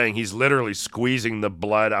commentators are saying he's literally squeezing the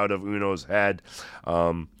blood out of Uno's head.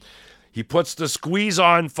 He puts the squeeze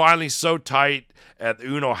on finally so tight, and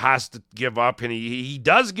Uno has to give up, and he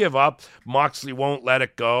does give up. Moxley won't let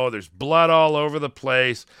it go. There's blood all over the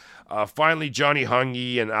place. Finally, Johnny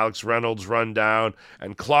Hungy and Alex Reynolds run down,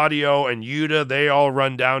 and Claudio and Yuta, they all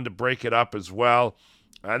run down to break it up as well.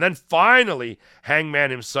 And then finally,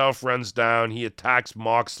 Hangman himself runs down. He attacks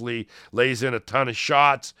Moxley, lays in a ton of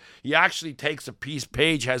shots. He actually takes a piece.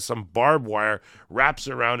 Page has some barbed wire, wraps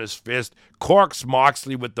around his fist, corks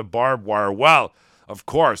Moxley with the barbed wire. Well, of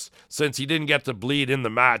course, since he didn't get to bleed in the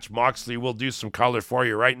match, Moxley will do some color for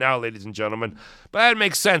you right now, ladies and gentlemen. But that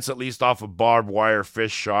makes sense, at least off a barbed wire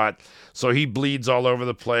fist shot. So he bleeds all over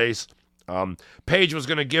the place. Page was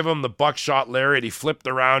going to give him the buckshot lariat. He flipped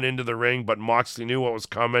around into the ring, but Moxley knew what was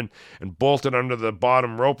coming and bolted under the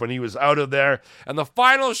bottom rope, and he was out of there. And the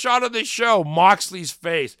final shot of the show, Moxley's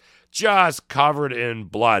face just covered in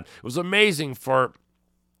blood. It was amazing for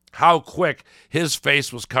how quick his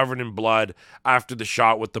face was covered in blood after the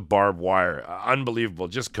shot with the barbed wire. Unbelievable,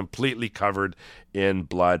 just completely covered in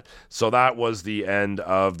blood. So that was the end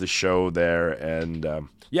of the show there, and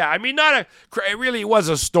yeah, I mean, it really was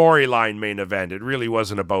a storyline main event. It really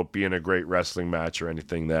wasn't about being a great wrestling match or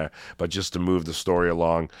anything there, but just to move the story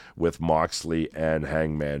along with Moxley and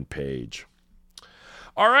Hangman Page.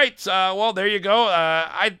 All right, well, there you go.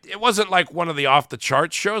 It wasn't like one of the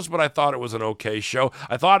off-the-charts shows, but I thought it was an okay show.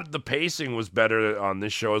 I thought the pacing was better on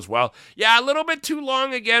this show as well. Yeah, a little bit too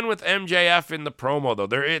long again with MJF in the promo, though.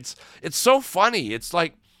 It's so funny. It's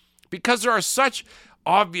like, because there are such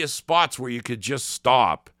obvious spots where you could just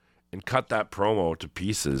stop and cut that promo to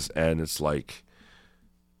pieces, and it's like,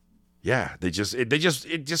 yeah, it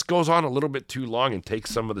just goes on a little bit too long and takes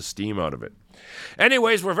some of the steam out of it.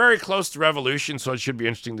 Anyways, we're very close to Revolution, so it should be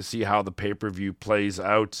interesting to see how the pay-per-view plays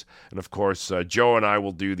out. And of course, Joe and I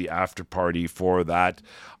will do the after party for that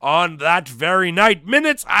on that very night,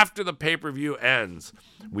 minutes after the pay-per-view ends.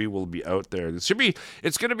 We will be out there. It's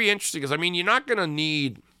going to be interesting, because I mean, you're not going to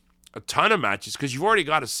need a ton of matches because you've already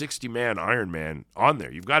got a 60-man Iron Man on there.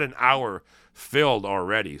 You've got an hour filled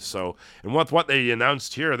already. So, and with what they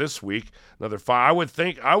announced here this week, another 5.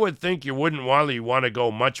 I would think you wouldn't really want to go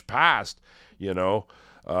much past,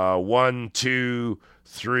 1, 2,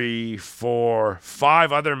 3, 4,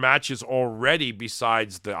 5 other matches already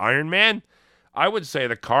besides the Iron Man. I would say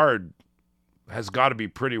the card has got to be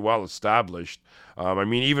pretty well established. I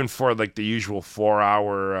mean, even for like the usual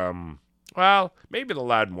 4-hour, well, maybe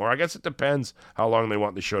they'll add more. I guess it depends how long they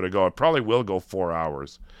want the show to go. It probably will go 4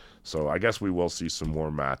 hours. So I guess we will see some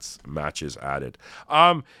more matches added.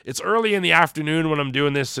 It's early in the afternoon when I'm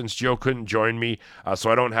doing this since Joe couldn't join me,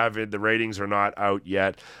 so I don't have it. The ratings are not out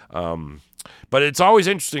yet. But it's always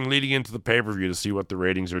interesting leading into the pay-per-view to see what the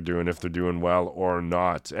ratings are doing, if they're doing well or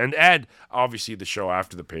not. And Ed, obviously the show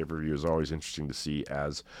after the pay-per-view is always interesting to see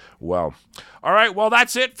as well. All right, well,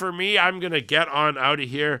 that's it for me. I'm going to get on out of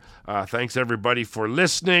here. Thanks, everybody, for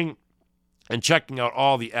listening and checking out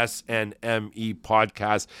all the SNME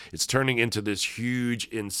podcasts. It's turning into this huge,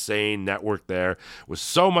 insane network there with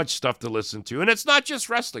so much stuff to listen to. And it's not just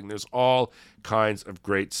wrestling. There's all kinds of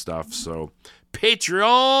great stuff. So,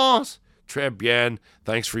 Patreons, très bien.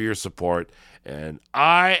 Thanks for your support. And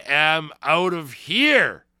I am out of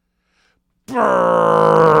here, brother.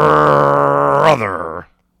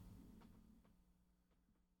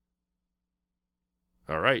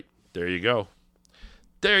 All right, there you go.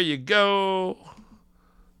 There you go.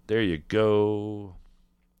 There you go.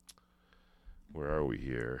 Where are we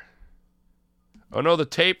here? Oh no, the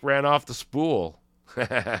tape ran off the spool.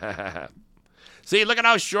 See, look at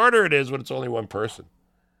how shorter it is when it's only one person.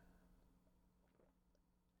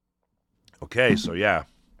 Okay, so yeah.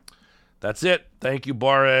 That's it. Thank you,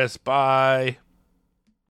 Boris. Bye.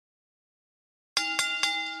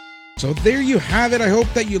 So there you have it. I hope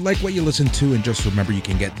that you like what you listened to, and just remember you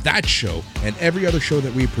can get that show and every other show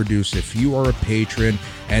that we produce if you are a patron.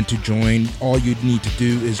 And to join, all you need to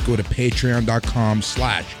do is go to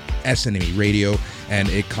patreon.com/SNME Radio, and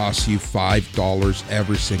it costs you $5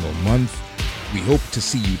 every single month. We hope to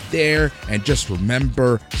see you there, and just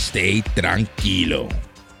remember, stay tranquilo.